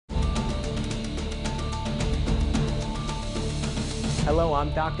Hello,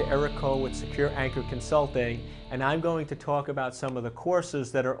 I'm Dr. Eric Cole with Secure Anchor Consulting, and I'm going to talk about some of the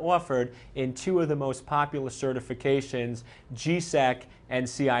courses that are offered in two of the most popular certifications, GSEC and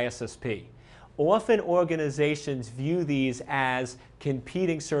CISSP. Often organizations view these as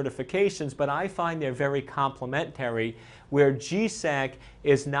competing certifications, but I find they're very complementary, where GSEC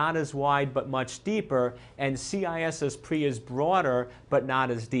is not as wide but much deeper, and CISSP is broader but not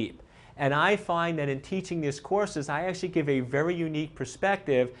as deep. And I find that in teaching these courses, I actually give a very unique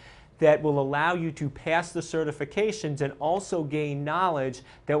perspective that will allow you to pass the certifications and also gain knowledge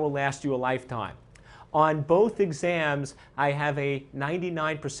that will last you a lifetime. On both exams, I have a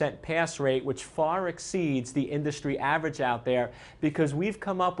 99% pass rate, which far exceeds the industry average out there, because we've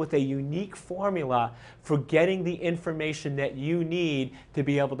come up with a unique formula for getting the information that you need to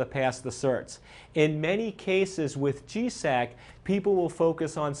be able to pass the certs. In many cases with GSEC, people will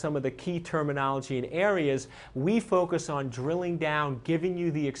focus on some of the key terminology and areas. We focus on drilling down, giving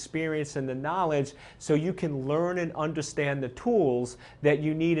you the experience and the knowledge so you can learn and understand the tools that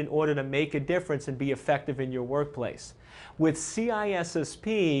you need in order to make a difference and be effective in your workplace. With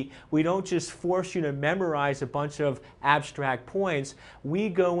CISSP, we don't just force you to memorize a bunch of abstract points. We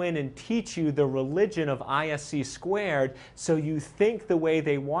go in and teach you the religion of ISC squared so you think the way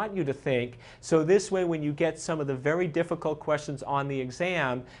they want you to think. So this way, when you get some of the very difficult questions on the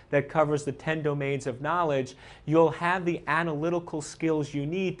exam that covers the 10 domains of knowledge, you'll have the analytical skills you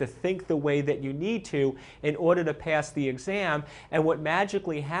need to think the way that you need to in order to pass the exam. And what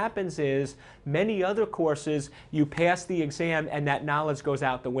magically happens is, many other courses, you pass the exam and that knowledge goes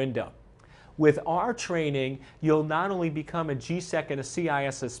out the window. With our training, you'll not only become a GSEC and a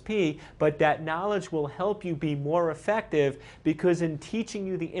CISSP, but that knowledge will help you be more effective, because in teaching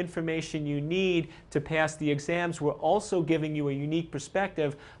you the information you need to pass the exams, we're also giving you a unique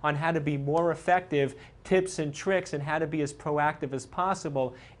perspective on how to be more effective, tips and tricks, and how to be as proactive as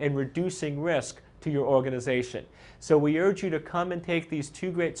possible in reducing risk to your organization. So we urge you to come and take these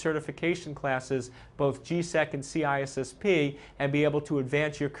two great certification classes, both GSEC and CISSP, and be able to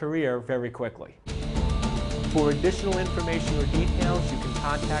advance your career very quickly. For additional information or details, you can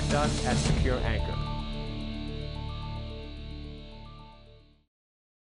contact us at Secure Anchor.